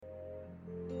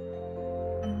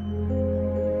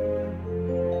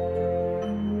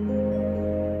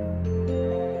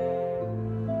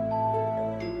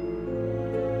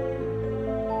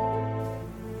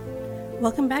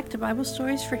Welcome back to Bible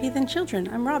Stories for Heathen Children.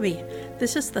 I'm Robbie.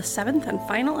 This is the 7th and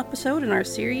final episode in our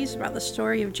series about the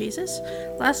story of Jesus.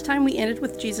 Last time we ended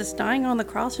with Jesus dying on the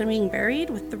cross and being buried,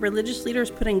 with the religious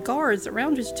leaders putting guards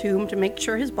around his tomb to make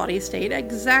sure his body stayed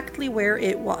exactly where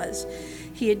it was.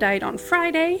 He had died on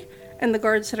Friday, and the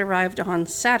guards had arrived on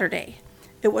Saturday.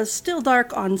 It was still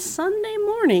dark on Sunday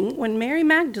morning when Mary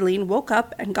Magdalene woke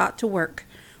up and got to work.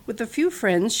 With a few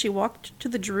friends, she walked to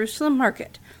the Jerusalem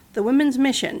market, the women's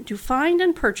mission, to find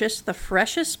and purchase the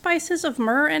freshest spices of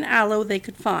myrrh and aloe they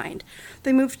could find.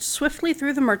 They moved swiftly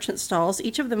through the merchant stalls,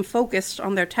 each of them focused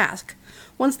on their task.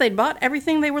 Once they'd bought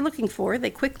everything they were looking for, they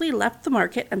quickly left the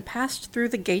market and passed through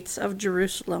the gates of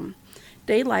Jerusalem.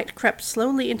 Daylight crept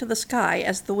slowly into the sky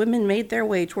as the women made their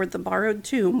way toward the borrowed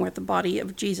tomb where the body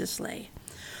of Jesus lay.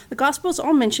 The Gospels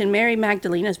all mention Mary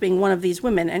Magdalene as being one of these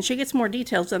women, and she gets more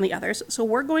details than the others, so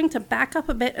we're going to back up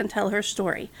a bit and tell her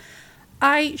story.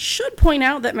 I should point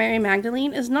out that Mary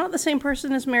Magdalene is not the same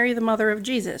person as Mary, the mother of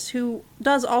Jesus, who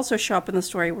does also show up in the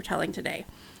story we're telling today.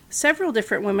 Several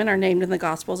different women are named in the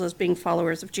Gospels as being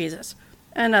followers of Jesus,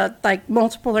 and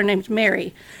multiple are named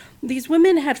Mary. These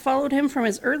women had followed him from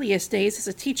his earliest days as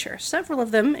a teacher. Several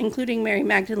of them, including Mary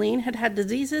Magdalene, had had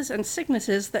diseases and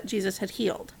sicknesses that Jesus had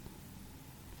healed.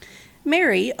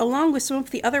 Mary, along with some of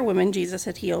the other women Jesus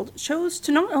had healed, chose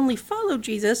to not only follow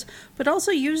Jesus, but also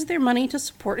use their money to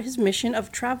support his mission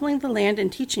of traveling the land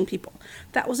and teaching people.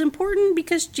 That was important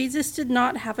because Jesus did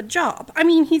not have a job. I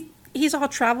mean, he's all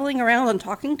traveling around and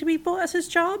talking to people as his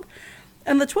job.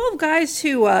 And the 12 guys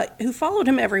who followed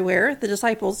him everywhere, the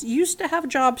disciples, used to have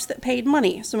jobs that paid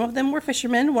money. Some of them were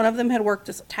fishermen, one of them had worked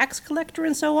as a tax collector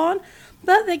and so on,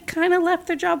 but they kind of left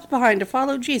their jobs behind to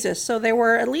follow Jesus. So there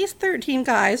were at least 13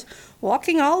 guys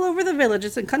walking all over the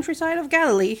villages and countryside of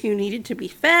Galilee who needed to be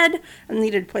fed and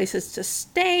needed places to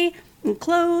stay and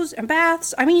clothes and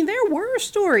baths. I mean, there were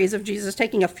stories of Jesus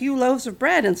taking a few loaves of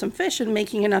bread and some fish and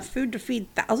making enough food to feed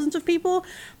thousands of people,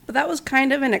 but that was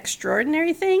kind of an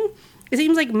extraordinary thing. It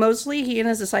seems like mostly he and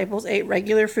his disciples ate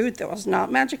regular food that was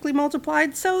not magically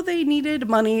multiplied, so they needed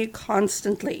money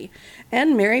constantly.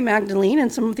 And Mary Magdalene and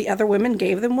some of the other women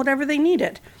gave them whatever they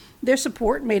needed. Their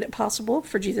support made it possible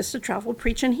for Jesus to travel,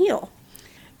 preach, and heal.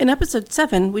 In episode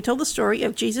 7, we told the story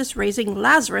of Jesus raising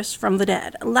Lazarus from the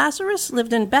dead. Lazarus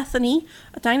lived in Bethany,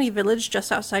 a tiny village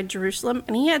just outside Jerusalem,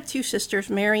 and he had two sisters,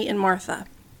 Mary and Martha.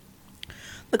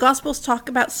 The Gospels talk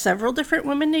about several different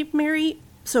women named Mary,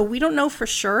 so we don't know for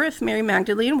sure if Mary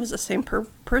Magdalene was the same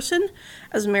person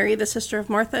as Mary, the sister of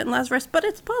Martha and Lazarus, but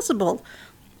it's possible.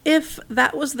 If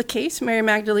that was the case, Mary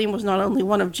Magdalene was not only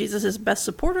one of Jesus' best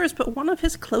supporters, but one of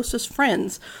his closest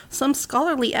friends. Some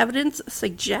scholarly evidence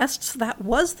suggests that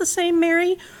was the same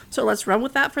Mary, so let's run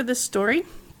with that for this story.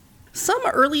 Some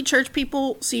early church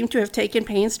people seem to have taken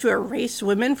pains to erase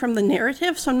women from the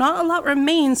narrative, so not a lot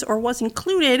remains or was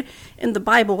included in the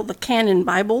Bible, the canon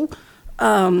Bible,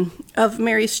 of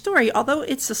Mary's story, although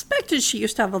it's suspected she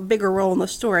used to have a bigger role in the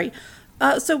story.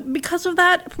 So because of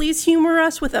that, please humor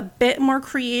us with a bit more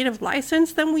creative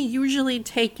license than we usually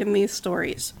take in these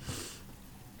stories.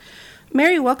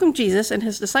 Mary welcomed Jesus and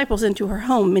his disciples into her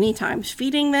home many times,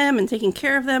 feeding them and taking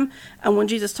care of them. And when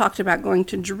Jesus talked about going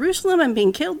to Jerusalem and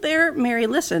being killed there, Mary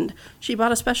listened. She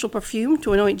bought a special perfume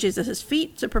to anoint Jesus'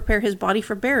 feet to prepare his body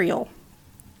for burial.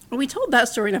 We told that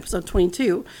story in episode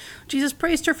 22. Jesus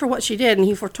praised her for what she did, and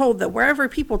he foretold that wherever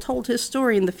people told his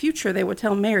story in the future, they would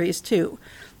tell Mary's too.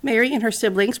 Mary and her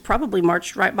siblings probably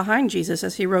marched right behind Jesus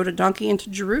as he rode a donkey into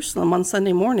Jerusalem on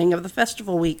Sunday morning of the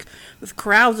festival week, with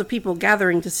crowds of people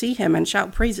gathering to see him and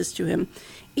shout praises to him.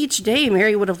 Each day,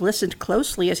 Mary would have listened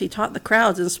closely as he taught the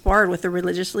crowds and sparred with the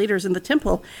religious leaders in the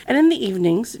temple, and in the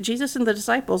evenings, Jesus and the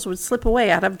disciples would slip away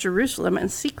out of Jerusalem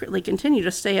and secretly continue to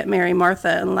stay at Mary,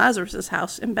 Martha, and Lazarus'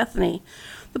 house in Bethany.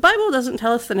 The Bible doesn't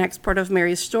tell us the next part of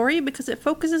Mary's story because it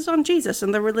focuses on Jesus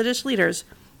and the religious leaders.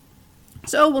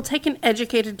 So we'll take an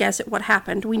educated guess at what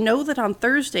happened. We know that on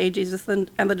Thursday, Jesus and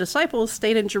the disciples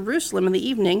stayed in Jerusalem in the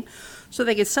evening so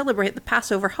they could celebrate the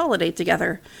Passover holiday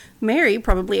together. Mary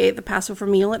probably ate the Passover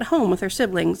meal at home with her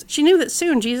siblings. She knew that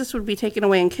soon Jesus would be taken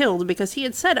away and killed because he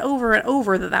had said over and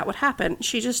over that that would happen.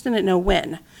 She just didn't know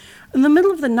when. In the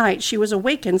middle of the night, she was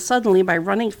awakened suddenly by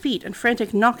running feet and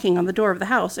frantic knocking on the door of the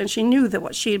house, and she knew that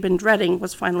what she had been dreading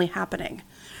was finally happening.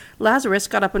 Lazarus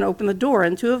got up and opened the door,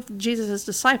 and two of Jesus'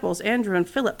 disciples, Andrew and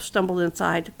Philip, stumbled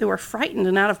inside. They were frightened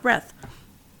and out of breath.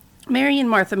 Mary and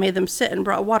Martha made them sit and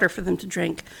brought water for them to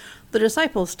drink. The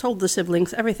disciples told the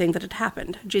siblings everything that had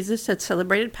happened. Jesus had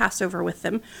celebrated Passover with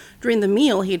them. During the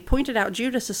meal, he had pointed out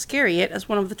Judas Iscariot as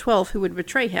one of the 12 who would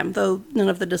betray him, though none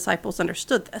of the disciples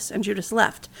understood this, and Judas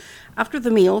left. After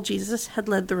the meal, Jesus had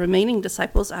led the remaining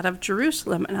disciples out of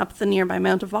Jerusalem and up the nearby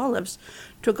Mount of Olives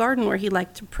to a garden where he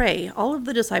liked to pray. All of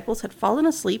the disciples had fallen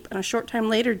asleep, and a short time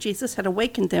later Jesus had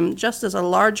awakened them just as a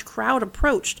large crowd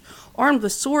approached, armed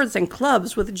with swords and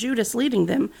clubs, with Judas leading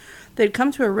them. They had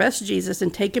come to arrest Jesus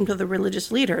and take him to the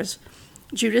religious leaders.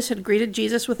 Judas had greeted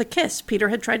Jesus with a kiss. Peter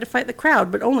had tried to fight the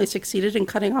crowd, but only succeeded in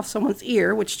cutting off someone's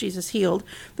ear, which Jesus healed.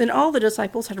 Then all the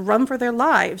disciples had run for their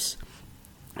lives.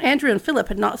 Andrew and Philip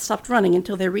had not stopped running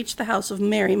until they reached the house of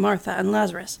Mary, Martha, and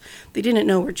Lazarus. They didn't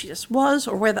know where Jesus was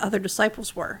or where the other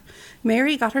disciples were.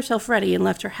 Mary got herself ready and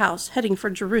left her house, heading for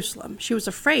Jerusalem. She was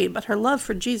afraid, but her love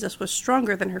for Jesus was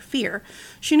stronger than her fear.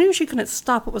 She knew she couldn't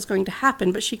stop what was going to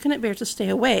happen, but she couldn't bear to stay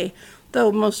away,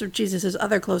 though most of Jesus'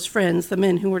 other close friends, the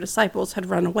men who were disciples, had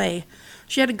run away.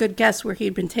 She had a good guess where he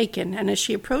had been taken, and as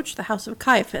she approached the house of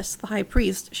Caiaphas, the high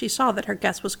priest, she saw that her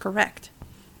guess was correct.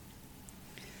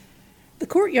 The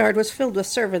courtyard was filled with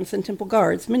servants and temple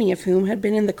guards, many of whom had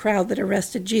been in the crowd that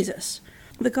arrested Jesus.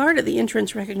 The guard at the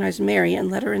entrance recognized Mary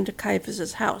and led her into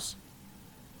Caiaphas' house,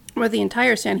 where the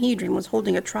entire Sanhedrin was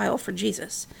holding a trial for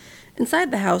Jesus.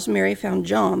 Inside the house, Mary found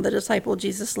John, the disciple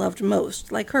Jesus loved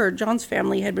most. Like her, John's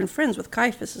family had been friends with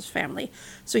Caiaphas' family,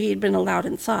 so he had been allowed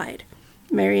inside.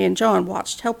 Mary and John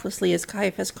watched helplessly as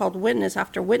Caiaphas called witness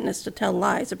after witness to tell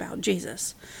lies about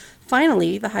Jesus.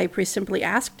 Finally, the high priest simply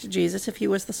asked Jesus if he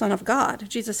was the Son of God.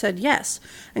 Jesus said yes,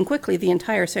 and quickly the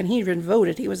entire Sanhedrin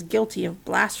voted he was guilty of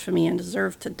blasphemy and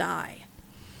deserved to die.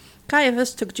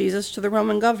 Caiaphas took Jesus to the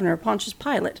Roman governor, Pontius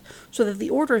Pilate, so that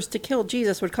the orders to kill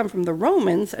Jesus would come from the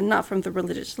Romans and not from the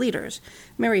religious leaders.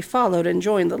 Mary followed and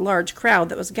joined the large crowd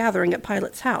that was gathering at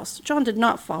Pilate's house. John did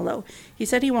not follow. He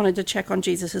said he wanted to check on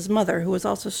Jesus' mother, who was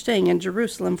also staying in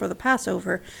Jerusalem for the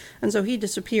Passover, and so he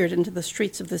disappeared into the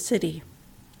streets of the city.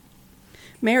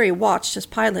 Mary watched as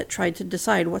Pilate tried to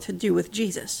decide what to do with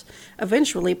Jesus.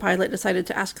 Eventually, Pilate decided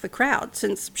to ask the crowd,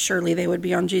 since surely they would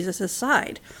be on Jesus'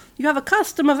 side. "You have a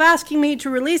custom of asking me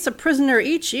to release a prisoner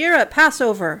each year at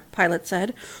Passover," Pilate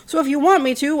said. "So if you want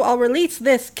me to, I'll release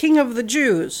this King of the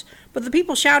Jews." But the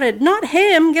people shouted, "Not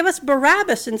him! Give us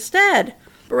Barabbas instead!"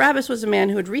 Barabbas was a man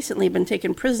who had recently been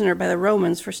taken prisoner by the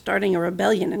Romans for starting a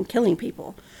rebellion and killing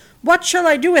people. "What shall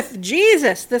I do with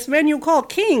Jesus, this man you call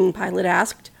king?" Pilate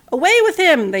asked. "Away with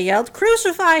him!" they yelled.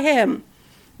 "Crucify him!"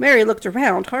 Mary looked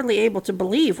around, hardly able to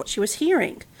believe what she was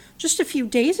hearing. Just a few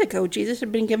days ago, Jesus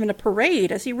had been given a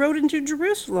parade as he rode into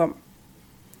Jerusalem.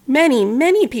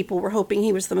 Many people were hoping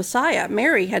he was the Messiah.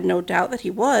 Mary had no doubt that he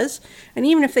was, and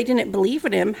even if they didn't believe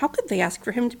in him, how could they ask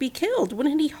for him to be killed?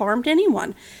 Wouldn't he harmed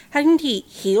anyone? Hadn't he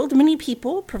healed many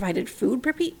people, provided food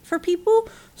for people,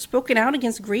 spoken out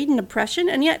against greed and oppression?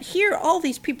 And yet here all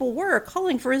these people were,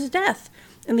 calling for his death.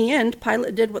 In the end,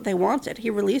 Pilate did what they wanted.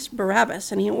 He released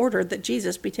Barabbas, and he ordered that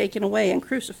Jesus be taken away and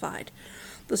crucified.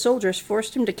 The soldiers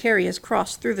forced him to carry his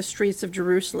cross through the streets of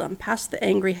Jerusalem, past the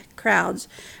angry crowds,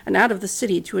 and out of the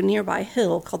city to a nearby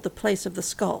hill called the Place of the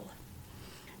Skull.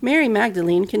 Mary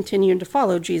Magdalene continued to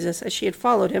follow Jesus as she had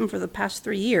followed him for the past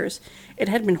 3 years. It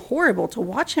had been horrible to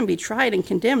watch him be tried and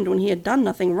condemned when he had done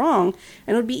nothing wrong,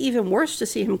 and it would be even worse to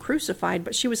see him crucified,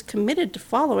 but she was committed to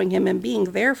following him and being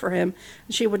there for him,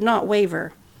 and she would not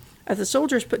waver. As the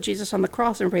soldiers put Jesus on the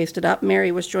cross and raised it up,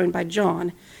 Mary was joined by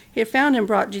John. He had found and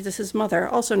brought Jesus' mother,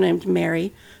 also named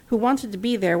Mary, who wanted to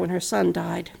be there when her son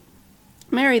died.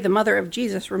 Mary, the mother of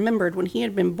Jesus, remembered when he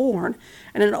had been born,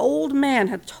 and an old man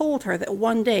had told her that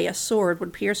one day a sword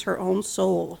would pierce her own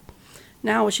soul.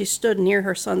 Now, as she stood near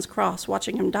her son's cross,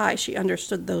 watching him die, she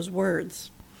understood those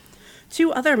words.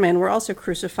 2 other men were also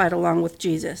crucified along with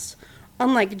Jesus.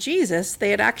 Unlike Jesus,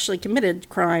 they had actually committed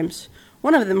crimes.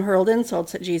 One of them hurled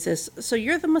insults at Jesus. "So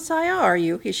you're the Messiah, are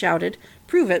you?" he shouted.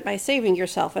 "Prove it by saving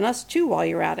yourself and us too while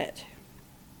you're at it."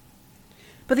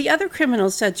 But the other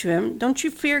criminals said to him, "Don't you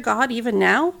fear God even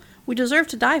now? We deserve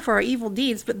to die for our evil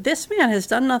deeds, but this man has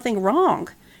done nothing wrong."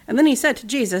 And then he said to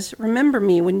Jesus, "Remember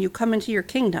me when you come into your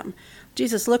kingdom."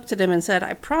 Jesus looked at him and said,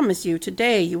 "I promise you,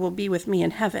 today you will be with me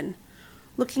in heaven."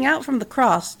 Looking out from the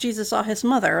cross, Jesus saw his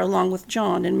mother along with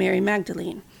John and Mary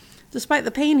Magdalene. Despite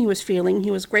the pain he was feeling,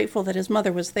 he was grateful that his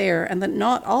mother was there and that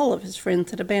not all of his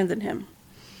friends had abandoned him.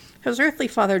 His earthly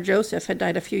father, Joseph, had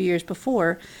died a few years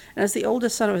before, and as the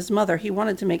oldest son of his mother, he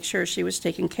wanted to make sure she was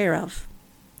taken care of.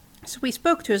 So he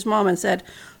spoke to his mom and said,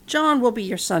 "John will be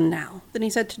your son now." Then he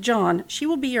said to John, "She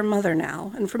will be your mother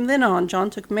now." And from then on, John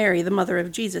took Mary, the mother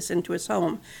of Jesus, into his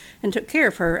home, and took care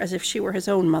of her as if she were his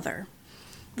own mother.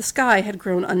 The sky had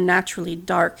grown unnaturally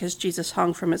dark as Jesus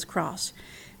hung from his cross.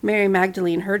 Mary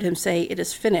Magdalene heard him say, "It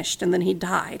is finished," and then he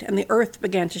died, and the earth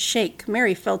began to shake.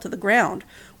 Mary fell to the ground,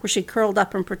 where she curled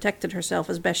up and protected herself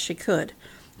as best she could.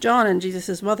 John and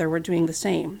Jesus' mother were doing the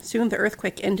same. Soon the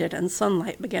earthquake ended, and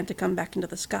sunlight began to come back into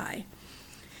the sky.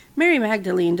 Mary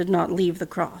Magdalene did not leave the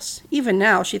cross. Even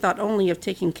now she thought only of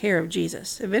taking care of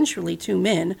Jesus. Eventually 2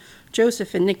 men,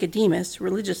 Joseph and Nicodemus,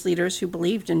 religious leaders who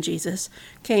believed in Jesus,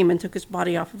 came and took his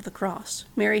body off of the cross.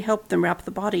 Mary helped them wrap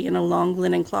the body in a long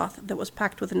linen cloth that was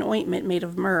packed with an ointment made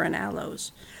of myrrh and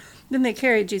aloes. Then they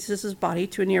carried Jesus' body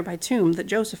to a nearby tomb that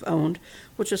Joseph owned,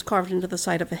 which was carved into the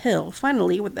side of a hill.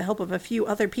 Finally, with the help of a few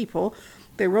other people,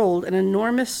 they rolled an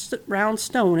enormous round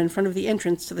stone in front of the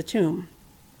entrance to the tomb.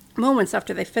 Moments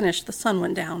after they finished, the sun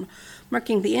went down,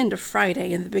 marking the end of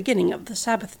Friday and the beginning of the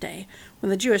Sabbath day, when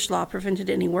the Jewish law prevented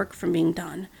any work from being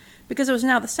done. Because it was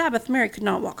now the Sabbath, Mary could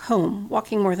not walk home.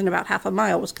 Walking more than about half a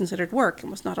mile was considered work and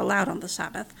was not allowed on the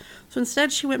Sabbath. So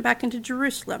instead she went back into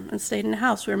Jerusalem and stayed in a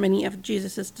house where many of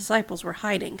Jesus' disciples were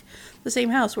hiding, the same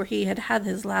house where he had had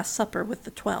his last supper with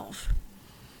the 12.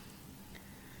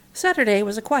 Saturday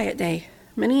was a quiet day.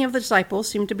 Many of the disciples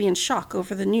seemed to be in shock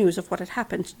over the news of what had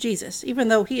happened to Jesus. Even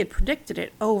though he had predicted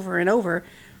it over and over,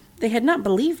 they had not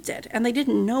believed it, and they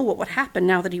didn't know what would happen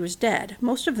now that he was dead.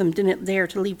 Most of them didn't dare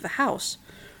to leave the house.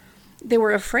 They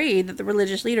were afraid that the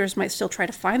religious leaders might still try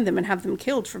to find them and have them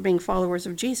killed for being followers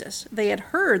of Jesus. They had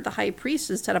heard the high priest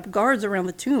had set up guards around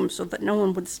the tomb so that no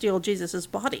one would steal Jesus'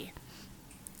 body.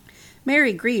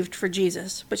 Mary grieved for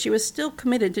Jesus, but she was still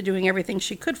committed to doing everything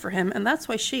she could for him, and that's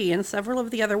why she and several of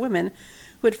the other women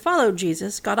who had followed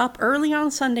Jesus got up early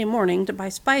on Sunday morning to buy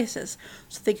spices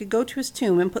so they could go to his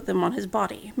tomb and put them on his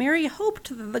body. Mary hoped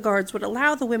that the guards would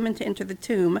allow the women to enter the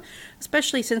tomb,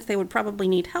 especially since they would probably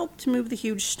need help to move the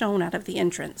huge stone out of the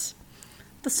entrance.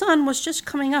 The sun was just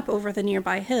coming up over the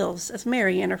nearby hills as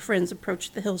Mary and her friends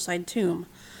approached the hillside tomb.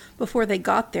 Before they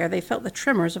got there, they felt the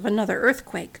tremors of another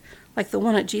earthquake, like the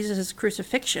one at Jesus'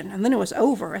 crucifixion, and then it was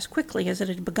over as quickly as it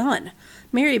had begun.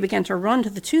 Mary began to run to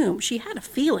the tomb. She had a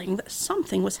feeling that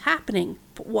something was happening,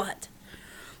 but what?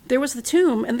 There was the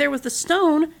tomb, and there was the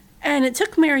stone, and it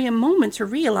took Mary a moment to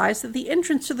realize that the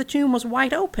entrance to the tomb was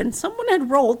wide open. Someone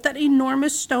had rolled that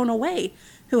enormous stone away.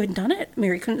 Who had done it?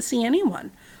 Mary couldn't see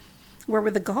anyone. Where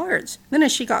were the guards? Then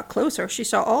as she got closer, she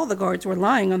saw all the guards were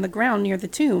lying on the ground near the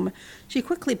tomb. She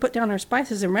quickly put down her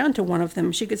spices and ran to one of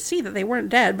them. She could see that they weren't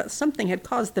dead, but something had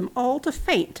caused them all to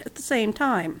faint at the same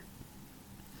time.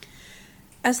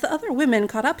 As the other women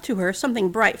caught up to her, something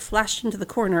bright flashed into the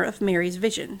corner of Mary's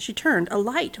vision. She turned. A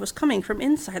light was coming from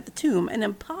inside the tomb, an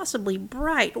impossibly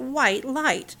bright white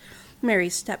light. Mary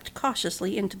stepped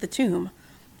cautiously into the tomb.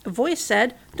 A voice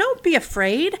said, "Don't be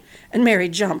afraid," and Mary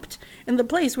jumped. In the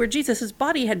place where Jesus'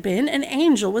 body had been, an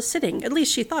angel was sitting. At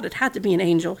least she thought it had to be an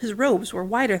angel. His robes were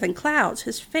whiter than clouds.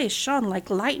 His face shone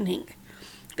like lightning.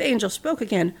 The angel spoke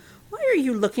again. "Why are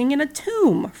you looking in a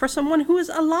tomb for someone who is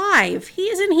alive? He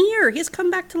isn't here. He has come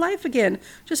back to life again,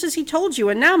 just as he told you.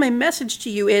 And now my message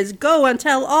to you is, go and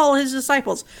tell all his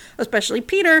disciples, especially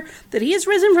Peter, that he is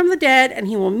risen from the dead and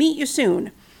he will meet you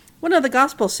soon." One of the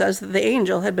Gospels says that the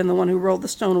angel had been the one who rolled the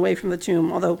stone away from the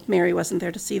tomb, although Mary wasn't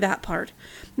there to see that part.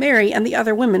 Mary and the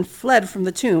other women fled from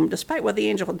the tomb. Despite what the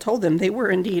angel had told them, they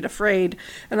were indeed afraid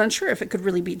and unsure if it could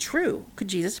really be true. Could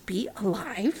Jesus be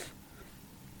alive?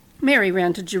 Mary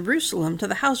ran to Jerusalem, to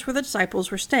the house where the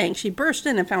disciples were staying. She burst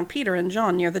in and found Peter and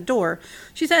John near the door.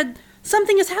 She said,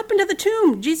 "Something has happened to the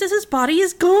tomb. Jesus' body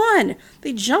is gone."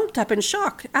 They jumped up in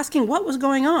shock, asking what was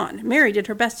going on. Mary did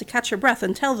her best to catch her breath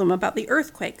and tell them about the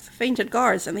earthquake, the fainted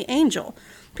guards, and the angel.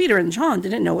 Peter and John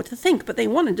didn't know what to think, but they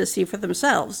wanted to see for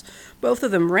themselves. Both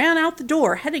of them ran out the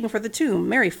door, heading for the tomb.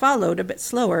 Mary followed a bit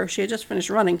slower. She had just finished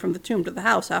running from the tomb to the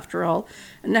house, after all,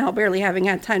 and now, barely having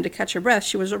had time to catch her breath,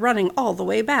 she was running all the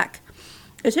way back.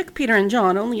 It took Peter and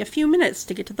John only a few minutes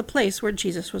to get to the place where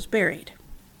Jesus was buried.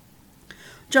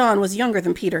 John was younger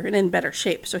than Peter and in better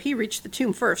shape, so he reached the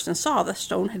tomb first and saw the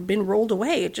stone had been rolled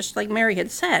away, just like Mary had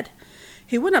said.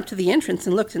 He went up to the entrance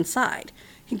and looked inside.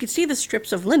 He could see the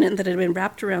strips of linen that had been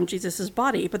wrapped around Jesus'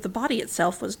 body, but the body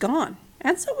itself was gone,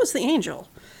 and so was the angel.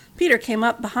 Peter came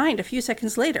up behind a few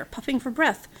seconds later, puffing for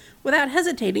breath. Without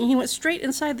hesitating, he went straight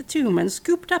inside the tomb and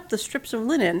scooped up the strips of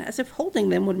linen, as if holding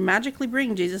them would magically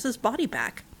bring Jesus' body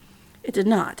back. It did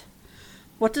not.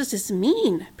 "What does this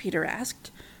mean?" Peter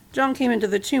asked. John came into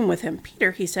the tomb with him.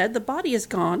 "Peter," he said, "the body is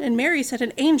gone, and Mary said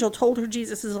an angel told her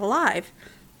Jesus is alive.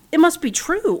 It must be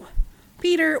true."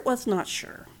 Peter was not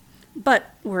sure.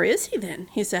 "But where is he then?"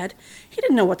 he said. He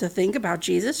didn't know what to think about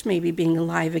Jesus maybe being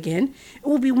alive again. It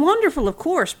will be wonderful, of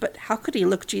course, but how could he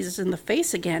look Jesus in the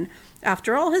face again?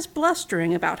 After all his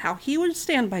blustering about how he would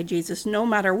stand by Jesus no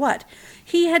matter what,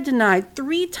 he had denied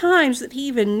 3 times that he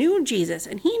even knew Jesus,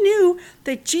 and he knew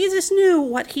that Jesus knew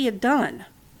what he had done.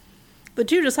 The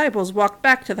 2 disciples walked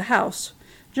back to the house.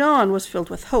 John was filled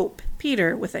with hope,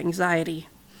 Peter with anxiety.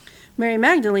 Mary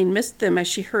Magdalene missed them as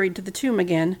she hurried to the tomb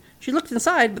again. She looked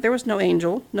inside, but there was no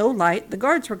angel, no light, the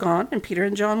guards were gone, and Peter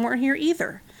and John weren't here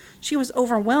either. She was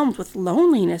overwhelmed with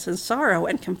loneliness and sorrow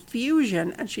and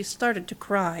confusion, and she started to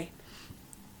cry.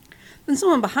 Then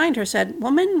someone behind her said,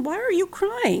 "Woman, why are you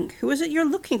crying? Who is it you're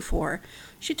looking for?"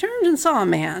 She turned and saw a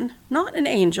man, not an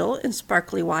angel in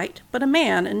sparkly white, but a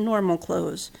man in normal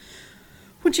clothes.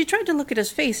 When she tried to look at his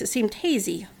face, it seemed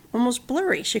hazy, almost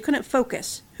blurry. She couldn't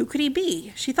focus. Who could he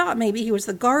be? She thought maybe he was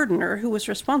the gardener who was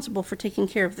responsible for taking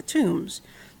care of the tombs.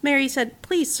 Mary said,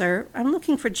 "Please, sir, I'm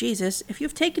looking for Jesus. If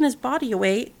you've taken his body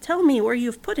away, tell me where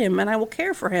you've put him, and I will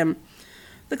care for him."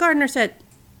 The gardener said,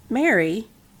 "Mary,"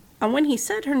 and when he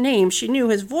said her name, she knew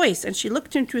his voice, and she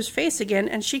looked into his face again,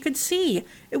 and she could see.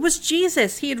 It was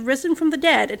Jesus. He had risen from the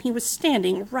dead, and he was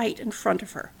standing right in front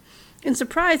of her. In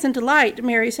surprise and delight,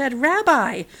 Mary said,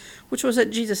 "Rabbi," which was what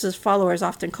Jesus' followers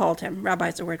often called him. Rabbi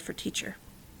is a word for teacher.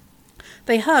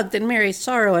 They hugged, and Mary's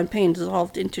sorrow and pain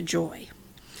dissolved into joy.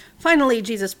 Finally,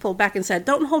 Jesus pulled back and said,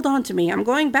 "Don't hold on to me. I'm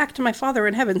going back to my Father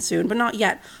in heaven soon, but not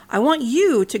yet. I want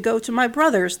you to go to my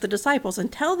brothers, the disciples,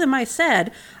 and tell them I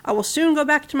said, I will soon go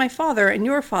back to my Father and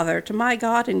your Father, to my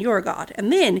God and your God."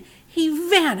 And then he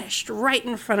vanished right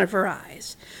in front of her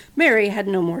eyes. Mary had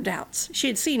no more doubts. She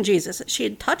had seen Jesus. She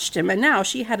had touched him, and now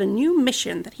she had a new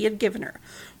mission that he had given her.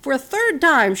 For a 3rd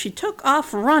time, she took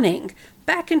off running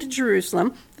back into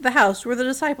Jerusalem, to the house where the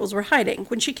disciples were hiding.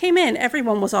 When she came in,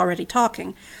 everyone was already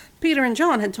talking. Peter and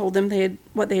John had told them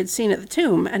what they had seen at the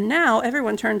tomb, and now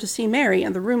everyone turned to see Mary,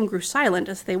 and the room grew silent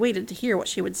as they waited to hear what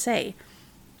she would say.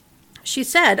 She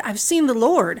said, "I've seen the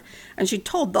Lord," and she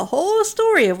told the whole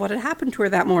story of what had happened to her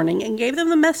that morning and gave them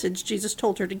the message Jesus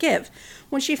told her to give.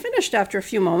 When she finished after a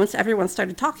few moments, everyone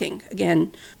started talking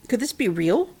again. Could this be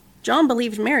real? John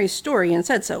believed Mary's story and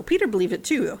said so. Peter believed it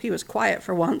too, though he was quiet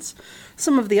for once.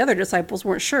 Some of the other disciples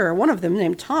weren't sure. One of them,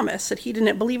 named Thomas, said he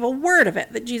didn't believe a word of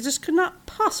it, that Jesus could not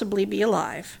possibly be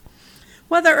alive.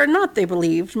 Whether or not they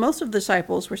believed, most of the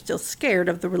disciples were still scared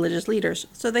of the religious leaders,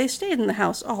 so they stayed in the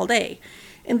house all day.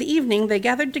 In the evening, they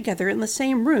gathered together in the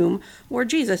same room where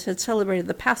Jesus had celebrated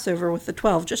the Passover with the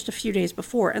 12 just a few days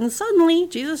before, and suddenly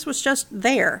Jesus was just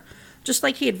there. Just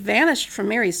like he had vanished from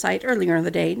Mary's sight earlier in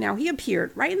the day, now he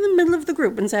appeared right in the middle of the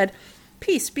group and said,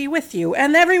 "Peace be with you."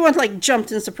 And everyone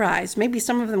jumped in surprise. Maybe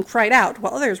some of them cried out,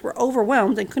 while others were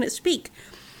overwhelmed and couldn't speak.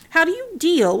 How do you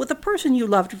deal with a person you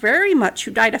loved very much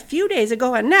who died a few days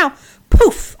ago and now,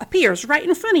 poof, appears right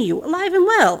in front of you, alive and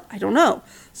well? I don't know.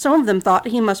 Some of them thought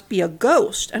he must be a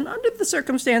ghost, and under the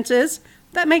circumstances,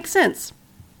 that makes sense.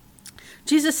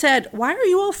 Jesus said, "Why are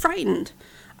you all frightened?"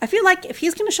 I feel like if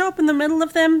he's going to show up in the middle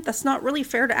of them, that's not really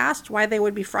fair to ask why they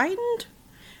would be frightened.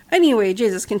 Anyway,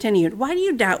 Jesus continued, "Why do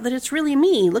you doubt that it's really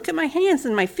me? Look at my hands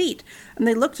and my feet." And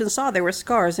they looked and saw there were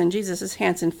scars in Jesus'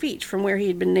 hands and feet from where he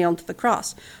had been nailed to the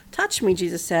cross. "Touch me,"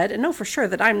 Jesus said, "and know for sure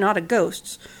that I'm not a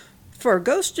ghost. For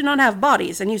ghosts do not have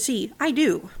bodies, and you see, I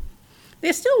do."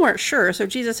 They still weren't sure, so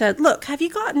Jesus said, "Look, have you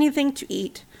got anything to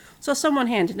eat?" So someone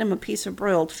handed him a piece of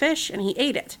broiled fish, and he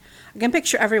ate it. I can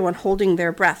picture everyone holding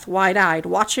their breath, wide-eyed,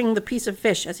 watching the piece of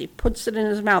fish as he puts it in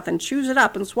his mouth and chews it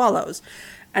up and swallows.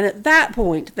 And at that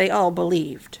point, they all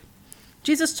believed.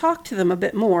 Jesus talked to them a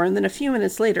bit more, and then a few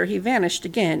minutes later, he vanished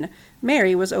again.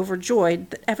 Mary was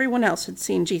overjoyed that everyone else had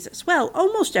seen Jesus. Well,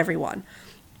 almost everyone.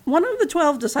 One of the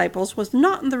 12 disciples was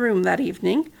not in the room that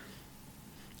evening,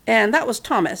 and that was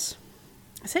Thomas.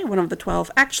 I say one of the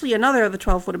 12. Actually, another of the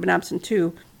 12 would have been absent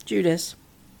too, Judas.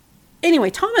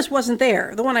 Anyway, Thomas wasn't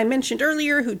there, the one I mentioned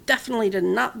earlier who definitely did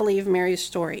not believe Mary's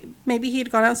story. Maybe he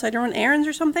had gone outside to run errands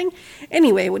or something.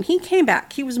 Anyway, when he came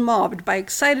back, he was mobbed by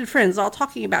excited friends all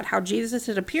talking about how Jesus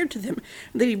had appeared to them,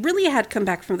 that he really had come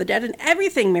back from the dead, and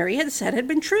everything Mary had said had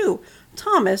been true.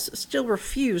 Thomas still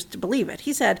refused to believe it.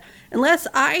 He said, "Unless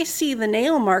I see the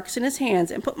nail marks in his hands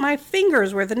and put my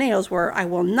fingers where the nails were, I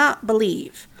will not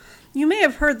believe." You may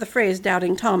have heard the phrase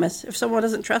doubting Thomas. If someone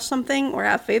doesn't trust something or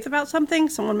have faith about something,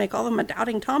 someone may call them a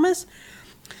doubting Thomas.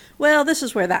 Well, this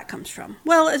is where that comes from.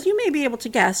 Well, as you may be able to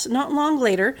guess, not long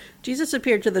later, Jesus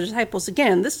appeared to the disciples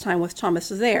again, this time with Thomas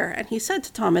there, and he said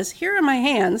to Thomas, "Here are my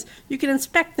hands. You can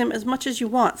inspect them as much as you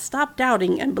want. Stop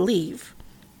doubting and believe."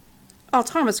 All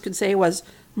Thomas could say was,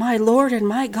 "My Lord and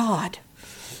my God."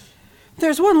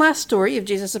 There's one last story of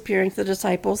Jesus appearing to the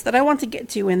disciples that I want to get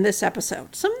to in this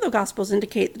episode. Some of the Gospels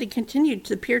indicate that he continued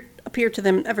to appear to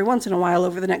them every once in a while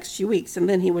over the next few weeks, and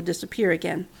then he would disappear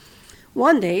again.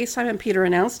 One day, Simon Peter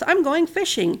announced, "I'm going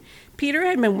fishing." Peter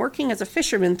had been working as a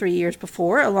fisherman 3 years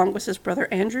before, along with his brother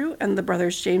Andrew and the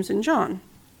brothers James and John.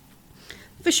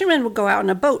 Fishermen would go out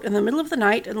in a boat in the middle of the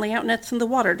night and lay out nets in the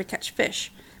water to catch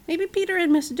fish. Maybe Peter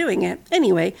had missed doing it.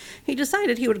 Anyway, he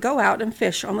decided he would go out and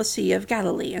fish on the Sea of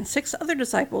Galilee, and 6 other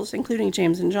disciples, including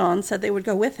James and John, said they would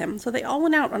go with him, so they all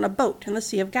went out on a boat in the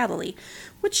Sea of Galilee,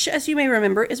 which, as you may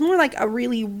remember, is more like a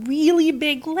really, really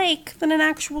big lake than an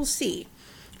actual sea.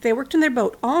 They worked in their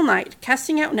boat all night,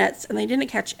 casting out nets, and they didn't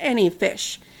catch any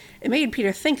fish. It made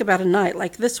Peter think about a night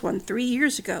like this one 3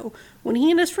 years ago, when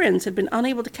he and his friends had been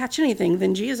unable to catch anything.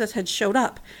 Then Jesus had showed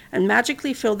up and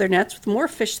magically filled their nets with more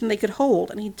fish than they could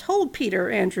hold. And he told Peter,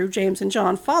 Andrew, James, and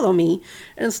John, "Follow me,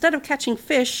 and instead of catching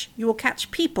fish, you will catch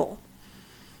people."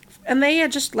 And they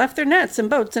had just left their nets and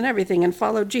boats and everything and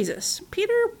followed Jesus.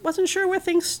 Peter wasn't sure where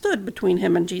things stood between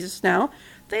him and Jesus now.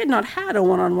 They had not had a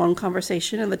one-on-one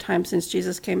conversation in the time since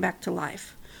Jesus came back to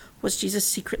life. Was Jesus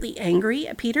secretly angry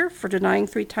at Peter for denying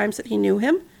 3 times that he knew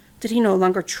him? Did he no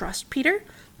longer trust Peter?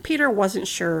 Peter wasn't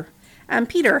sure, and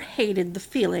Peter hated the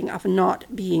feeling of not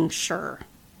being sure.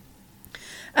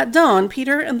 At dawn,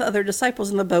 Peter and the other disciples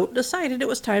in the boat decided it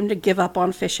was time to give up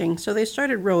on fishing, so they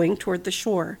started rowing toward the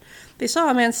shore. They saw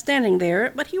a man standing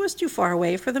there, but he was too far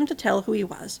away for them to tell who he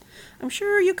was. I'm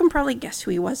sure you can probably guess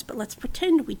who he was, but let's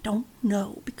pretend we don't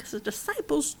know, because the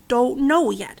disciples don't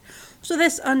know yet. So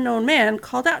this unknown man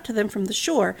called out to them from the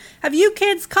shore, "Have you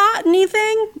kids caught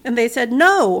anything?" And they said,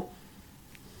 "No."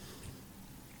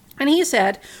 And he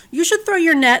said, "You should throw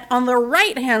your net on the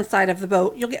right-hand side of the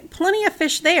boat. You'll get plenty of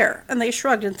fish there." And they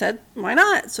shrugged and said, "Why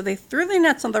not?" So they threw their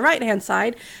nets on the right-hand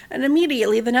side, and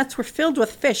immediately the nets were filled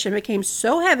with fish and became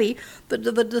so heavy that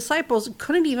the disciples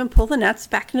couldn't even pull the nets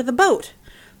back into the boat.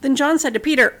 Then John said to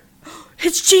Peter,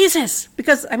 "It's Jesus!"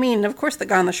 Because, of course the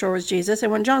guy on the shore was Jesus.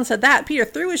 And when John said that, Peter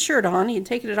threw his shirt on. He had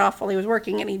taken it off while he was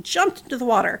working, and he jumped into the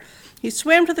water. He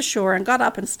swam to the shore and got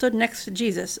up and stood next to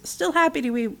Jesus, still happy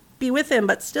to be with him,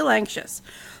 but still anxious.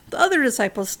 The other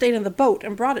disciples stayed in the boat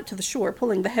and brought it to the shore,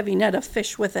 pulling the heavy net of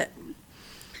fish with it.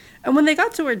 And when they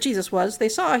got to where Jesus was, they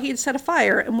saw he had set a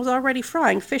fire and was already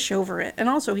frying fish over it, and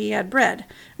also he had bread.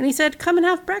 And he said, "Come and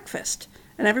have breakfast."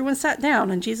 And everyone sat down,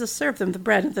 and Jesus served them the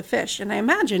bread and the fish, and I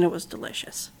imagine it was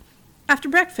delicious. After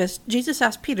breakfast, Jesus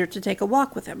asked Peter to take a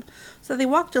walk with him. So they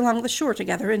walked along the shore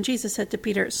together, and Jesus said to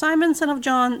Peter, "Simon, son of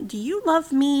John, do you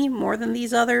love me more than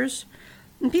these others?"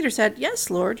 And Peter said, "Yes,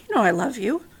 Lord, you know I love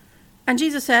you." And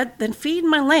Jesus said, "Then feed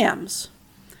my lambs."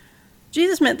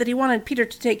 Jesus meant that he wanted Peter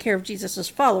to take care of Jesus'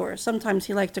 followers. Sometimes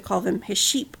he liked to call them his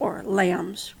sheep or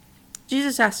lambs.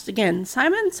 Jesus asked again,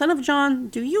 "Simon, son of John,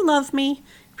 do you love me?"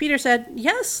 Peter said,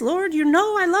 "Yes, Lord, you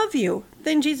know I love you."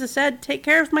 Then Jesus said, "Take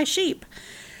care of my sheep."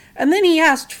 And then he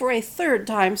asked for a 3rd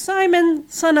time, "Simon,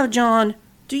 son of John,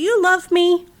 do you love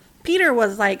me?" Peter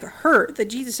was hurt that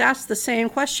Jesus asked the same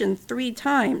question 3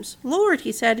 times. "Lord,"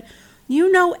 he said,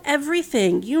 "you know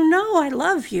everything. You know I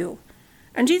love you."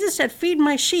 And Jesus said, "Feed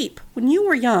my sheep. When you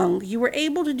were young, you were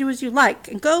able to do as you like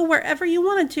and go wherever you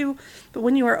wanted to. But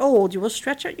when you are old, you will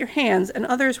stretch out your hands and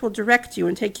others will direct you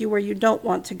and take you where you don't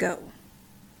want to go."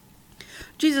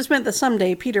 Jesus meant that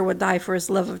someday Peter would die for his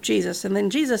love of Jesus. And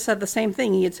then Jesus said the same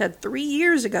thing he had said 3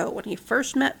 years ago when he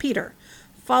first met Peter.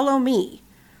 "Follow me."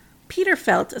 Peter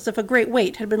felt as if a great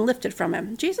weight had been lifted from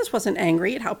him. Jesus wasn't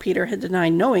angry at how Peter had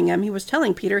denied knowing him. He was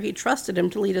telling Peter he trusted him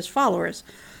to lead his followers.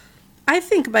 I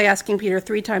think by asking Peter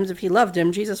 3 times if he loved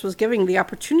him, Jesus was giving the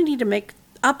opportunity to make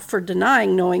up for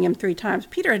denying knowing him 3 times.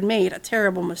 Peter had made a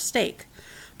terrible mistake.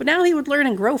 But now he would learn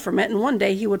and grow from it, and one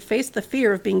day he would face the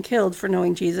fear of being killed for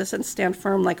knowing Jesus and stand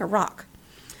firm like a rock.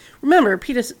 Remember,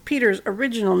 Peter's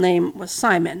original name was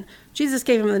Simon. Jesus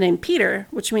gave him the name Peter,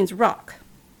 which means rock,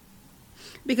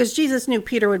 because Jesus knew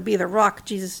Peter would be the rock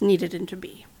Jesus needed him to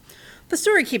be. The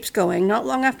story keeps going. Not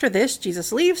long after this,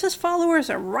 Jesus leaves his followers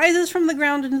and rises from the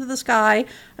ground into the sky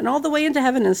and all the way into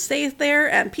heaven and stays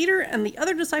there, and Peter and the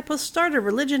other disciples start a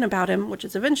religion about him, which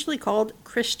is eventually called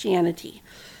Christianity.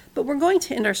 But we're going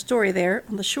to end our story there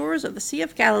on the shores of the Sea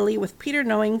of Galilee with Peter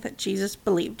knowing that Jesus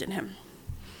believed in him.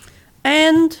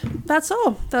 And that's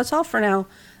all. That's all for now.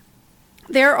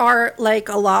 There are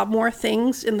a lot more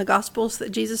things in the Gospels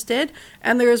that Jesus did,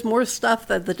 and there's more stuff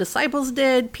that the disciples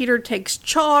did. Peter takes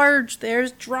charge.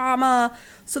 There's drama.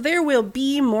 So there will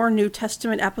be more New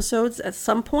Testament episodes at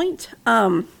some point.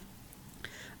 I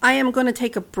am going to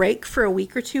take a break for a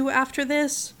week or 2 after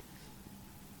this,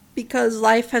 because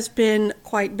life has been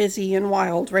quite busy and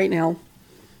wild right now.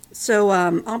 So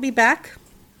I'll be back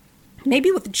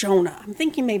maybe with Jonah. I'm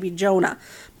thinking maybe Jonah,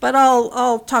 but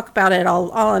I'll talk about it.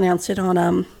 I'll announce it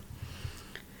on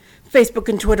Facebook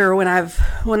and Twitter when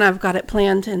I've got it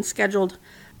planned and scheduled.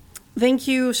 Thank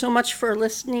you so much for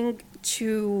listening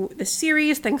to the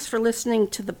series. Thanks for listening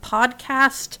to the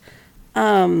podcast.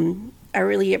 I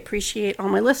really appreciate all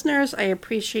my listeners. I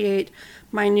appreciate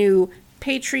my new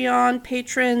Patreon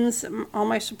patrons, all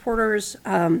my supporters.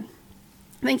 Thank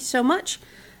you so much.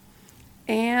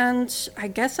 And I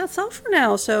guess that's all for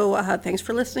now. So thanks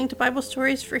for listening to Bible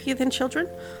Stories for Heathen Children.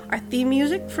 Our theme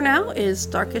music for now is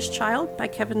Darkest Child by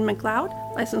Kevin MacLeod,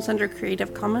 licensed under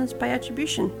Creative Commons by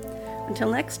attribution.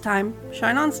 Until next time,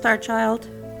 shine on, Star Child.